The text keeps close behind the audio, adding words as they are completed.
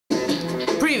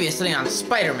Previously on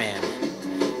Spider-Man.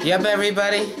 Yep,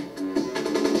 everybody.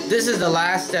 This is the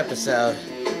last episode.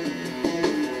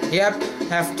 Yep,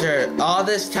 after all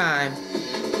this time,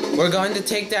 we're going to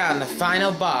take down the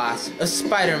final boss of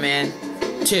Spider-Man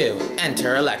 2,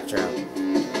 Enter Electro.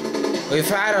 We've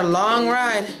had a long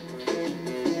ride.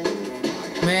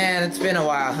 Man, it's been a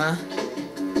while, huh?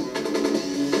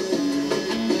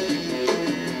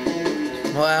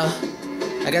 Well,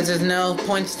 I guess there's no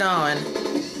point stalling.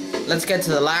 Let's get to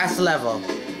the last level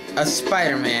of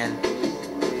Spider-Man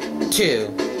 2,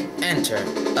 Enter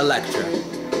Electro.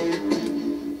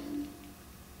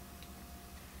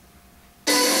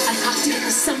 I have to go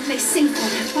someplace safer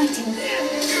than fighting there.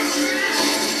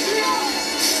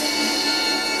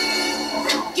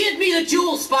 Give me the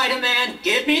jewel, Spider-Man!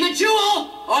 Give me the jewel,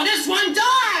 or this one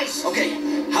dies! Okay,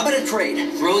 how about a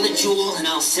trade? Throw the jewel and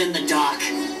I'll send the doc.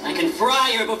 I can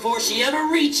fry her before she ever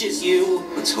reaches you.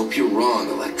 Let's hope you're wrong,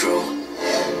 Electro.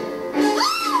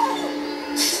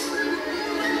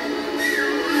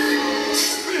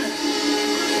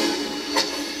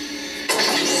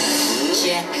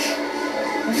 Checkmate.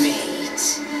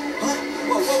 Huh?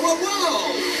 Whoa, whoa, whoa, whoa!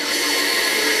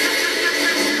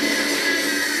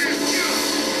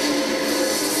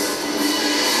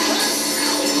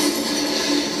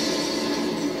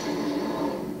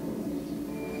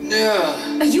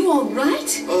 Are you all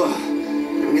right? Ugh.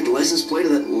 Did I get the license plate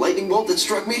of that lightning bolt that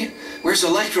struck me? Where's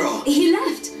Electro? He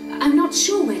left. I'm not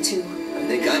sure where to. I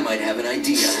think I might have an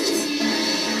idea.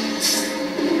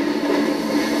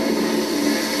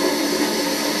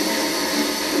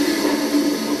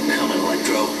 Come on,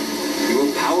 Electro.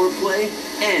 Your power play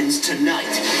ends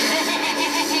tonight.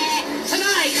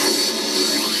 Tonight,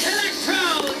 Electro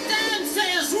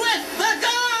dances with the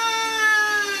gods!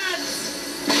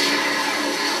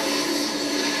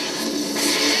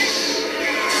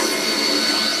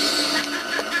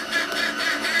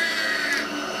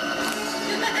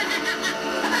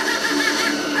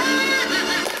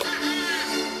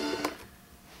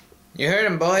 You heard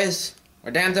him, boys.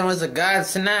 We're dancing with the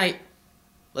gods tonight.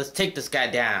 Let's take this guy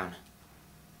down.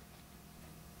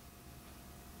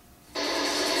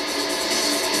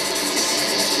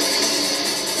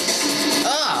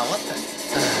 Oh, what the?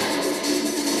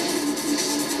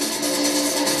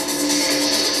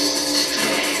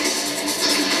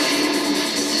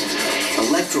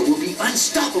 Electro will be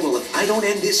unstoppable if I don't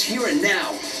end this here and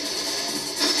now.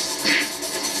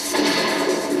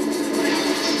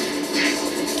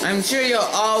 I'm sure you'll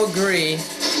all agree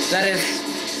that if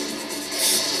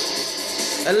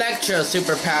Electro's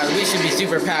superpowered, we should be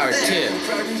superpowered too.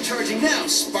 Try recharging now,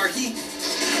 Sparky.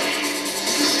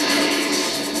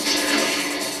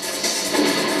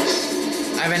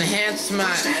 I've enhanced my...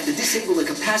 I had to disable the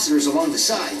capacitors along the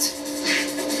sides.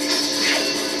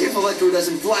 If Electro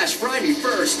doesn't flash fry me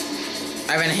first.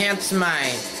 I've enhanced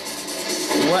my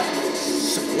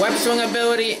web swing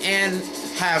ability and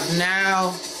have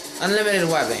now unlimited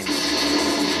webbing.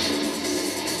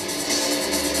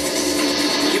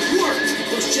 It worked!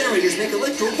 Those generators make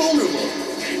Electro vulnerable.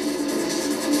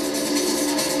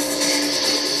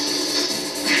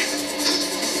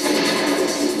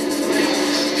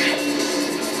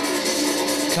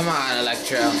 Come on,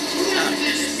 Electro. Let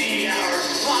this be our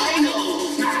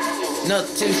final battle. Note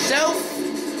to self,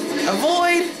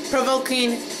 avoid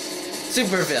provoking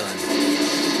supervillain.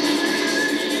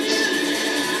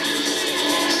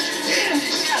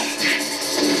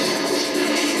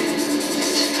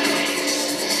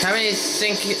 How many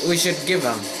think we should give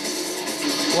him?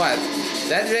 What?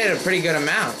 That did a pretty good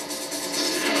amount.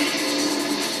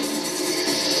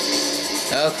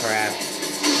 Oh crap.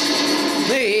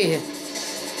 Lee.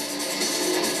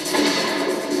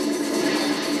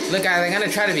 Look, guys, I'm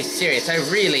gonna try to be serious. I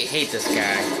really hate this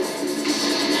guy.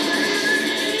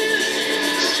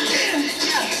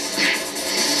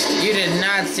 You did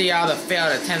not see all the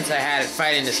failed attempts I had at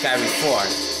fighting this guy before.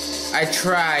 I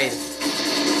tried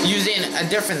using a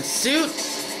different suit.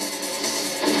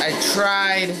 I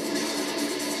tried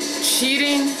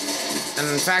cheating, and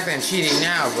in fact I'm cheating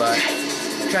now, but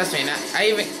trust me,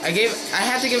 I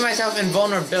had to give myself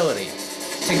invulnerability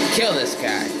to kill this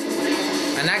guy.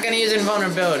 I'm not gonna use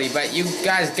invulnerability, but you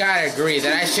guys gotta agree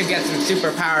that I should get some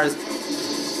superpowers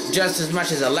just as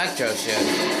much as Electro should.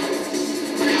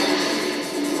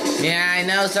 Yeah, I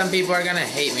know some people are gonna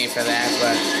hate me for that,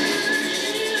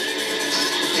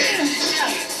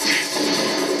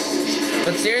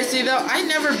 but seriously though, I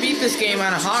never beat this game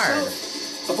on hard.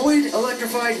 Avoid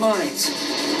electrified mines.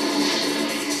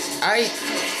 I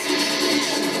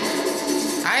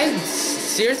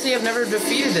seriously have never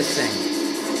defeated this thing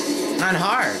on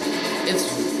hard. It's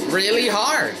really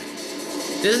hard.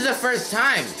 This is the first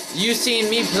time. You seeing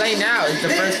me play now is the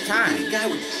first time. The guy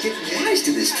would get wise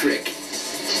to this trick.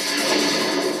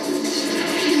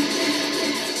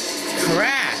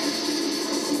 Crap.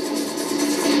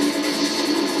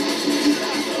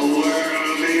 The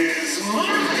world is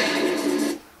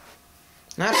mine.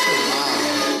 Not for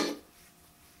long.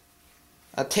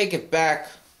 I'll take it back.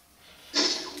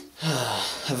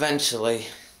 Eventually.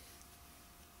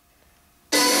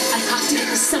 I have to get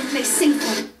us someplace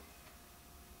safer.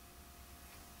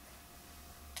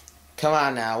 Come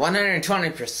on now,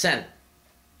 120%.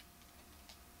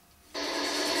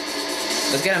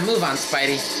 Let's get a move on,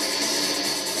 Spidey.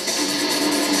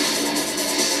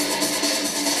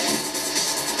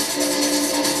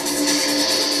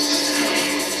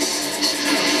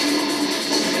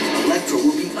 Electro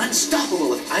will be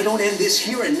unstoppable if I don't end this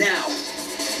here and now.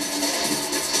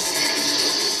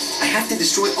 I have to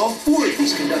destroy all 4 of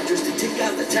these conductors to take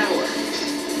out the tower.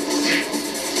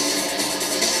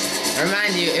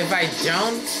 Remind you, if I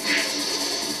don't,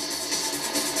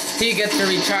 he gets to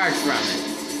recharge from it.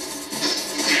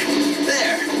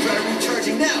 There! Try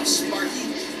recharging now,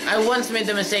 Sparky. I once made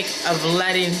the mistake of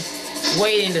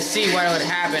waiting to see what would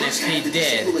happen if he did.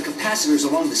 Disable the capacitors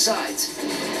along the sides.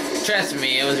 Trust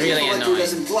me, it was really If Electro annoying.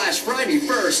 doesn't flash fry me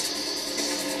first.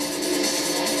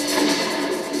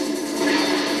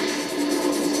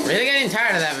 Really getting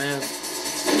tired of that move.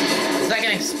 It's like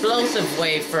an explosive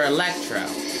wave for Electro.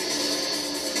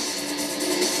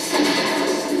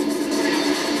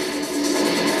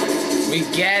 We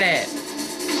get it.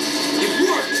 It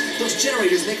worked! Those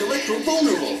generators make Electro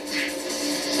vulnerable.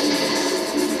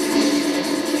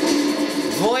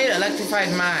 Avoid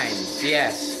electrified mines.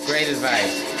 Yes, great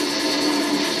advice.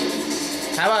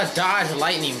 How about dodge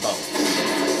lightning bolts?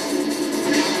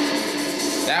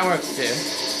 That works too.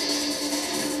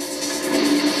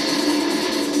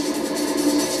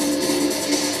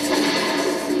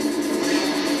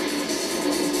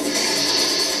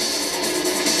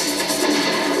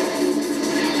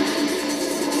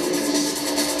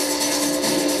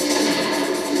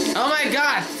 Oh my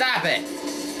god, stop it!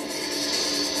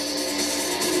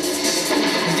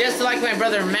 He's just like my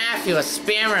brother Matthew, a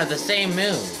spammer of the same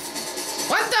move.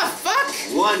 What the fuck?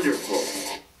 Wonderful.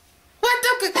 What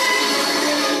the?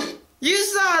 You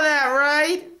saw that,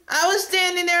 right? I was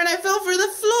standing there and I fell through the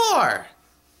floor.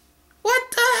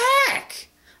 What the heck?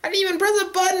 I didn't even press a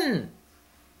button.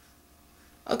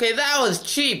 Okay, that was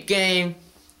cheap, game.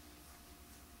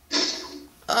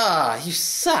 Ah, you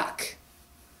suck.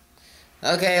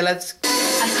 Okay, let's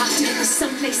I have to get us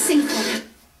someplace safer.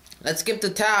 skip the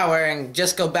tower and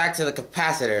just go back to the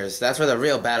capacitors. That's where the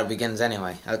real battle begins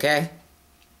anyway, okay?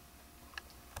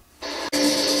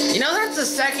 You know, that's the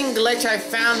second glitch I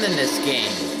found in this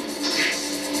game.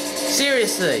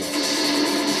 Seriously.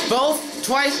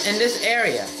 Twice in this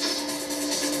area.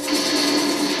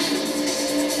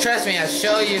 Trust me, I'll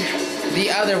show you the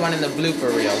other one in the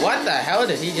blooper reel. What the hell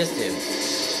did he just do?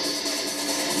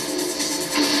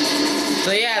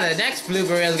 So yeah, the next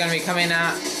blooper reel is going to be coming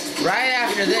out right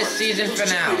after this season Those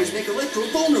finale. generators make Electro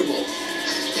vulnerable.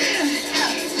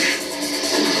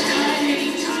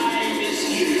 Dining time is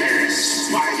here,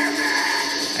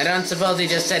 Spider-Man. I don't suppose he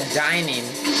just said dining.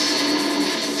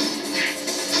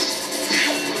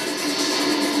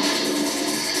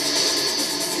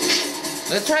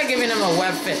 Let's try giving him a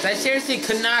web fist. I seriously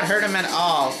could not hurt him at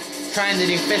all trying to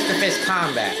do fist-to-fist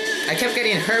combat. I kept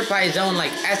getting hurt by his own,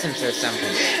 like, essence or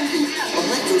something.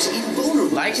 Electro's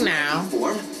invulnerable. Like now.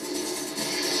 Form.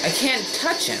 I can't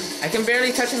touch him. I can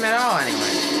barely touch him at all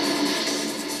anyway.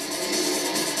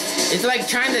 It's like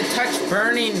trying to touch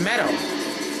burning metal.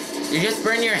 You just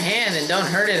burn your hand and don't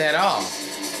hurt it at all.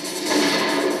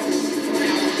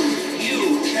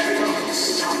 You cannot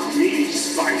stop me,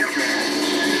 Spider-Man.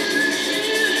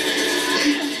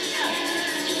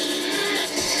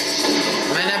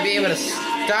 I might not be able to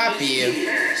stop you,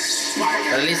 Yes, but at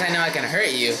Spider-Man. least I know I can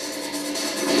hurt you.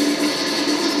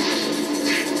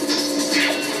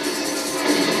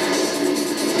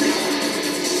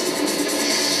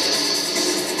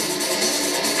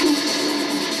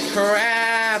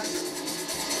 Crap!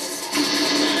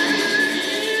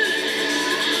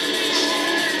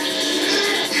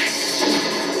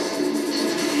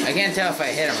 I can't tell if I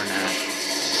hit him or not.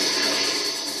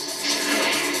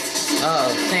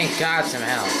 Oh, thank God, some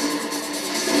health.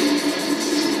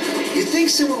 You'd think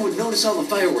someone would notice all the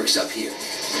fireworks up here.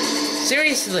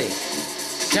 Seriously,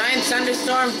 giant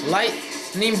thunderstorm,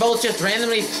 lightning bolts just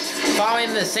randomly falling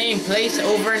in the same place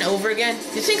over and over again?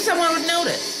 You think someone would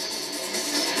notice?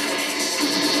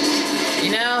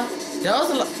 You know,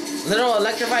 those little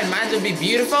electrified mines would be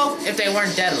beautiful if they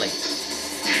weren't deadly.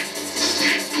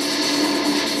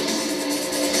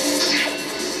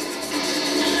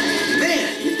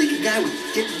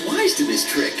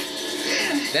 his trick.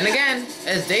 Then again,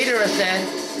 as Datara said,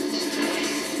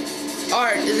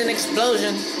 art is an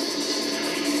explosion.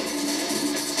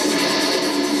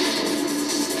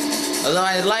 Although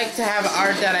I'd like to have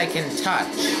art that I can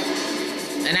touch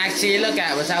and actually look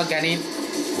at without getting,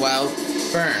 well,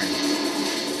 burned.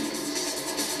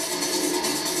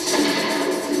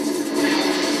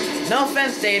 No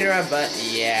offense, Datara, but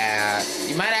yeah,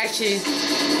 you might actually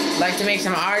like to make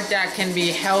some art that can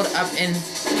be held up in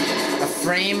a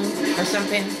frame or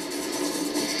something.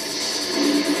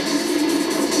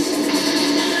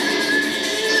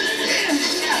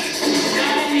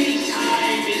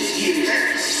 Time is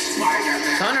here,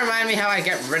 Spider-Man. Someone remind me how I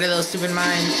get rid of those stupid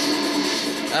mines?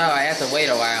 Oh, I have to wait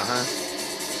a while, huh?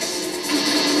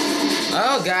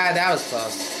 Oh god, that was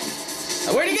close.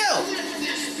 Where'd he go? Let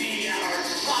this be our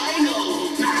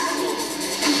final battle.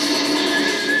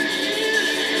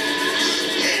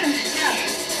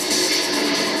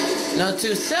 Note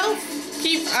to self,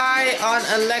 keep eye on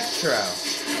Electro.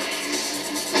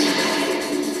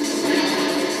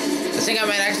 I think I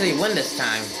might actually win this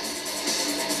time.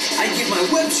 I'd give my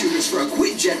web shooters for a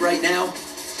Quinjet right now.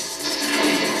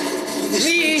 This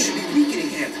thing should be weakening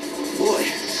him. Boy,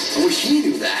 I wish he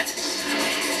knew that.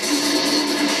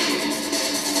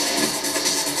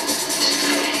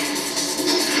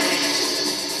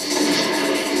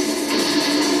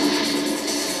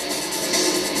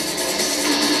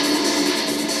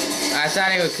 I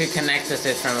thought he could connect us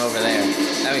it from over there.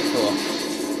 That'd be cool.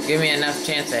 Give me enough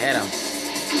chance to hit him.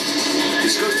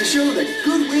 This goes to show that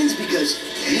good wins because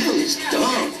evil is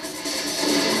dumb.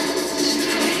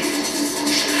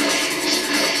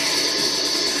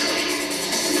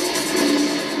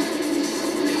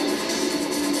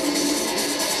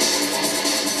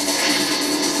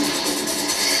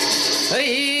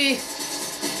 Hey!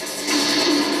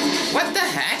 What the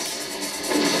heck?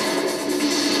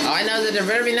 Oh, I know that there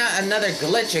better be not another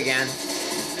glitch again.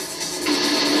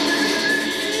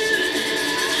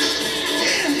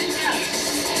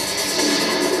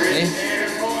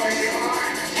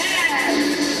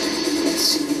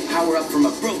 See you power up from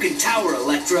a broken tower,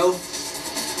 Electro.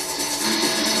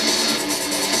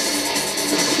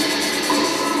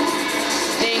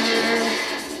 Ding!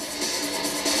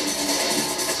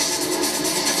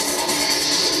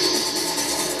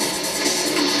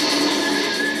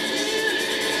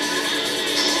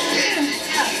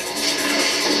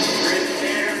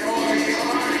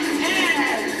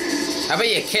 How about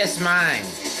you kiss mine?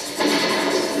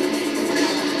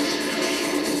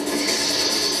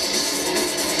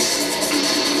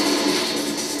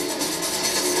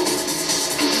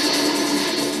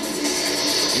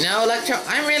 You know, Electro,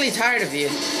 I'm really tired of you.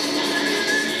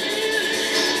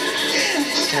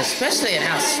 And especially at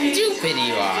how stupid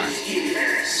you are.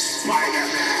 Here,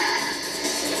 Spider-Man.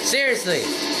 Seriously,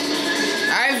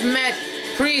 I've met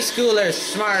preschoolers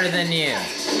smarter than you.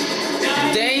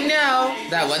 They know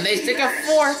that when they stick a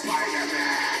fork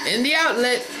in the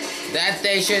outlet, that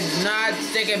they should not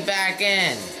stick it back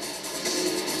in.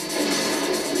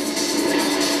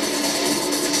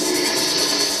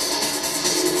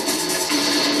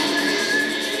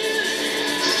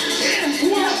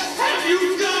 What have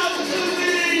you done to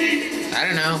me? I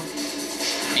don't know.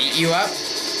 Beat you up?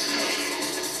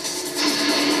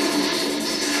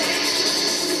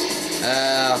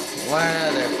 What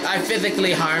other? I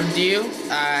physically harmed you.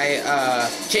 I,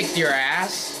 kicked your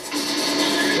ass.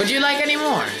 Would you like any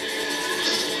more?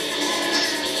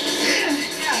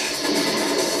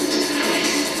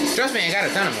 Trust me, I got a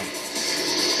ton of them.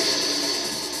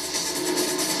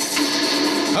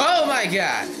 Oh my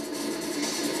god!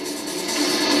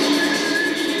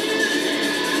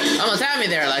 Almost had me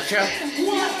there, Electro.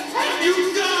 What have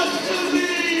you done to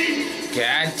me?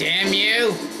 God damn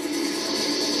you!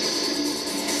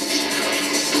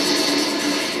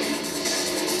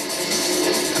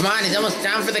 Come on, he's almost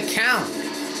down for the count.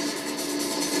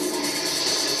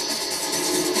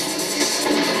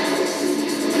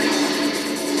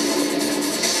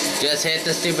 Just hit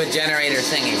the stupid generator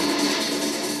singing.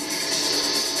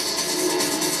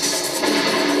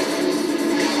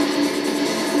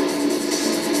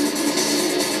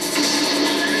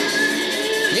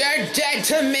 You're dead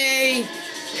to me!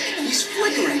 He's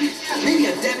flickering. Maybe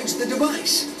I've damaged the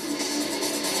device.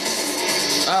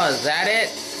 Oh, is that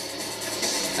it?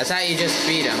 I thought you just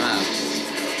beat him up.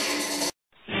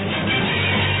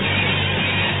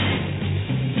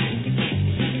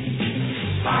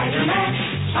 Spider-Man,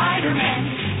 Spider-Man,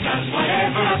 does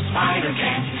whatever a spider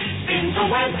can. Spins a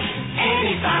web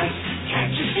any size,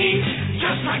 catches thieves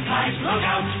just like flies. Look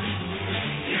out!